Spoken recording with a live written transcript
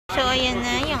So, ayan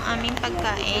na yung aming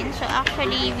pagkain. So,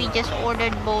 actually, we just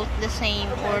ordered both the same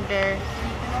order.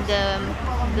 The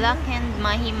blackened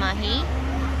mahi-mahi.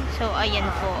 So,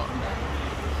 ayan po.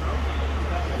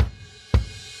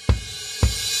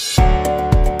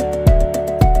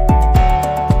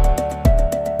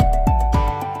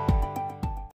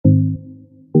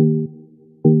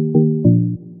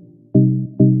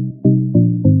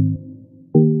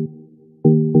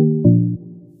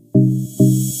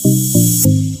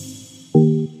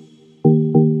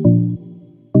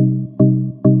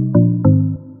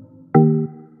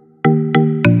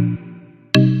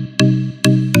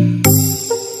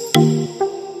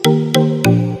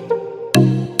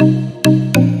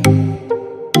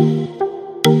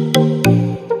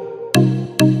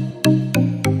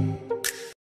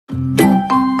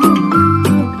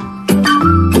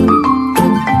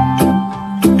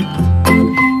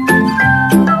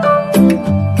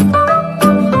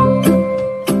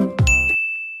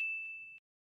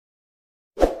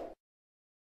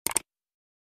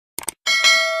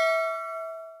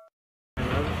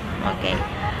 Okay.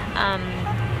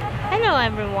 Hello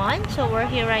everyone. So we're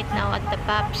here right now at the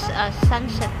Pops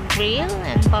Sunset Grill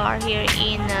and Bar here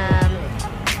in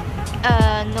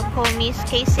Nokomi's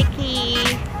Keiseki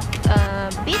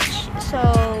beach. So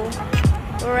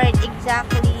we're right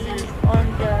exactly on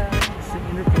the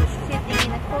sitting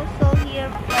in a coastal here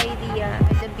by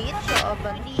the beach of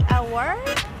our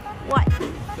what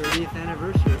 30th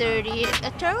anniversary.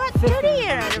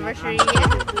 30-year anniversary. Yeah.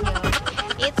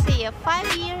 It's a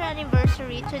 5-year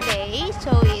anniversary today, so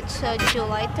it's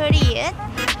July 30th,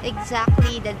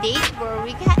 exactly the date where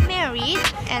we got married,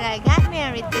 and I got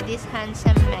married to this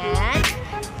handsome man.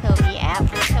 So yeah,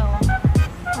 so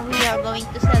we are going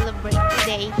to celebrate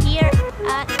today here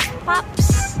at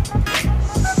Pops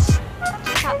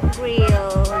Top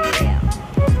Grill. Yeah,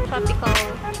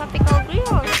 tropical grill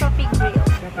or tropic grill.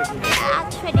 Yeah,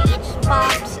 actually it's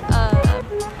Pops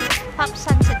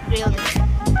Sunset Grill.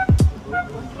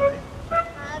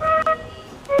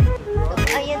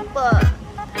 Ayan po.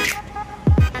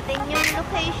 Atin yung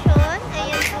location.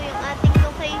 Ayan po yung ating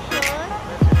location.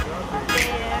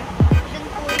 There. Dun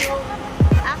po yung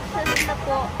access na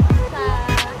po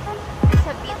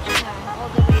sa beach na. All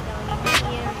the way down in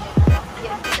here.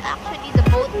 Yan. Actually, the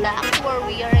boat dock where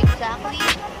we are exactly.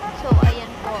 So, ayan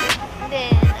po.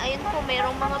 Then, ayan po,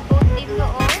 mayroong mga boat din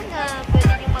doon na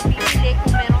pwede nyo mabibili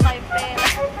kung meron kayong pera.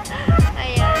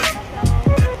 Ayan.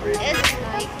 So, it's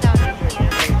nice down in here.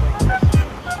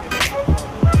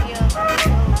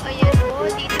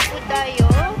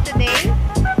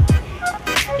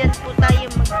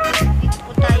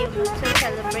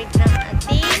 Celebrate ng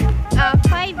ating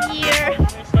 5-year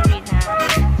anniversary na.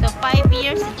 So 5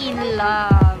 years in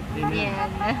love.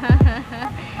 Yan.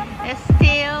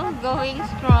 Still going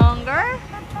stronger.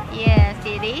 Yes,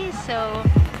 it is. So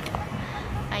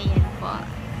ayan po.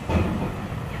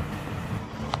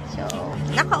 So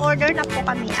naka-order na po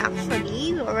kami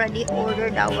actually. We already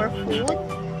ordered our food.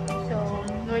 So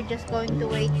we're just going to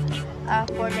wait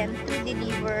for them to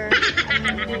deliver.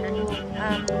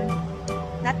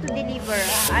 Not to deliver,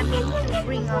 I mean to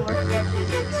bring our food.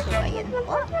 So, ayan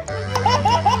po.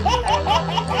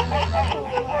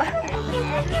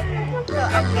 So,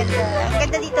 ang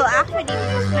ganda dito. Actually,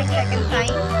 this is my second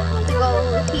time to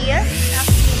go here.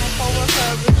 Actually, my coworker,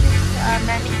 which is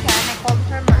Nanny Chan, I called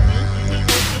her mommy. So,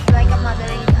 she's like a mother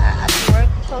at work.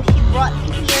 So, she brought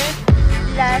me here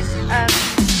last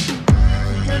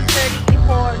June 30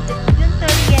 before, June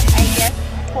 30th, I guess,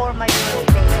 for my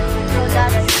birthday. So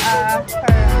that's her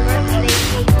birthday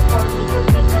for me to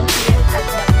bring her here at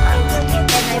the park. And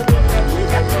I will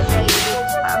really appreciate it.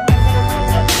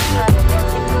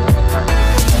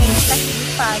 Kasi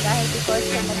pa dahil because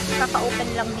kaka-open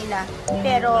lang nila.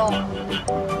 Pero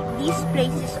this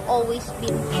place is always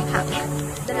been packed.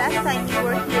 The last time we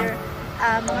were here,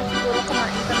 mga siguro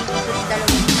kumain kami dito sa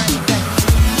dalawang manifest.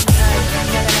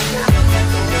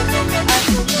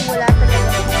 Actually, wala talaga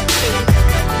space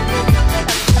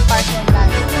sa parking lot.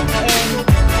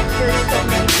 And there's so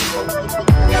many people eating.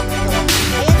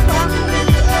 Ayan po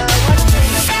actually, what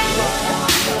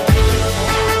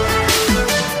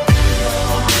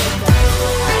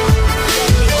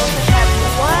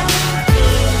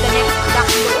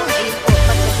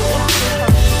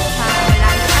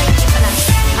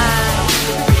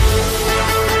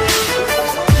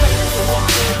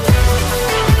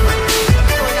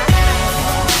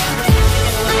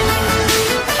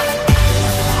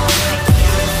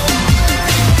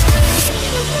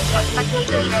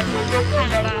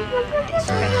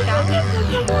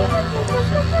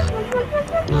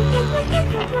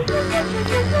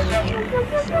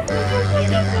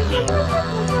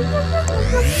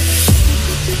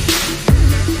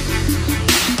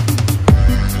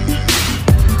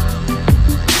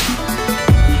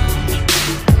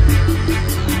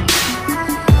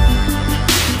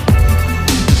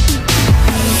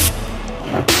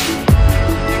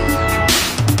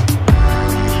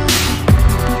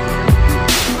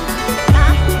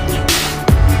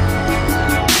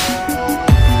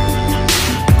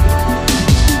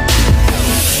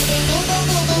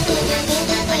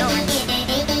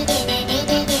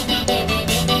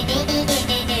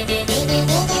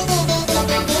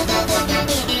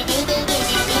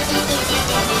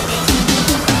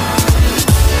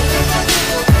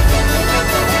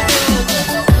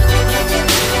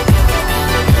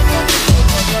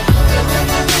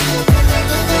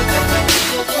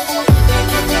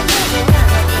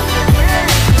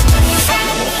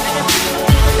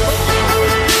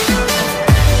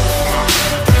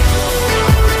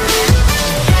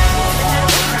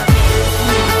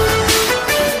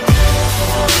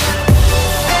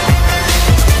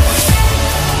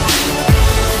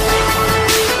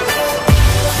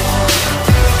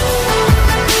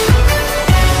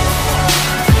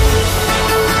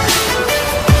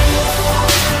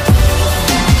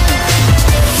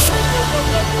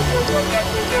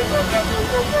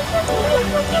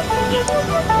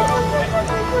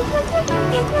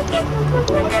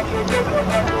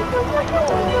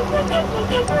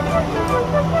So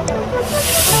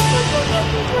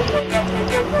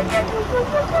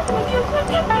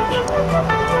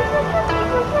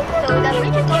the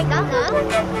bridge is going down na.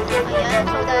 Ayan.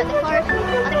 So the cars,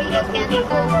 other vehicles can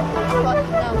go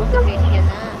across the bridge. Ayan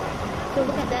na. So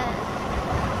look at that.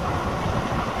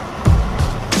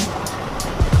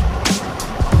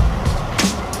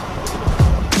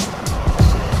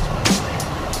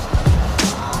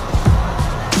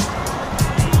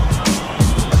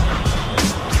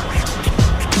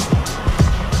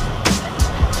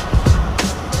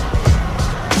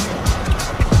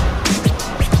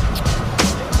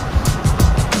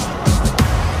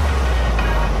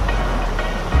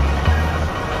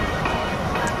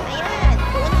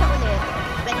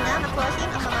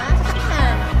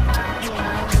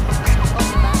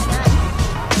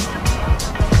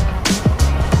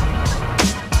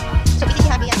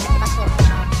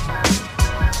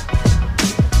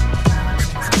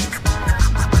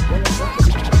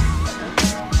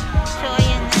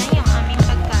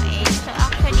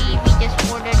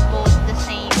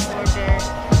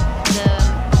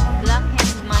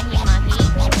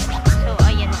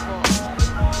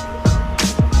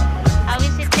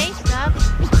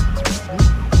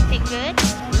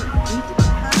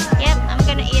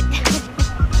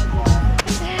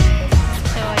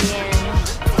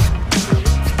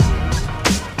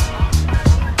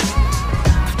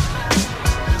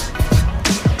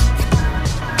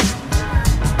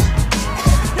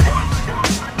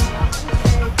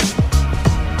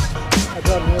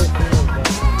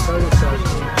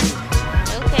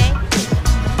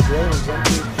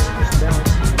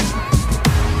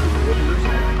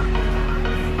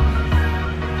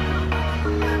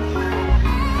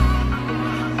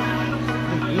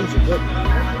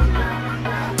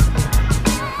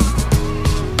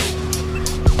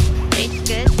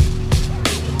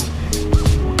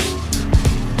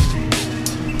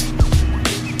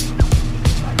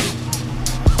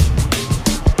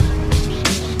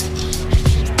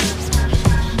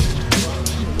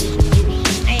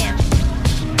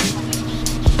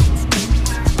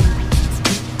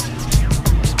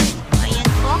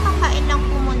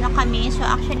 So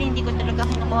actually hindi ko talaga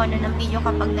kinukuha na ng video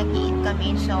kapag nag-eat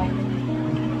kami. So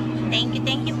thank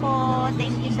you po.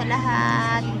 Thank you sa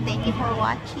lahat. Thank you for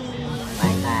watching.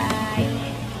 Bye bye.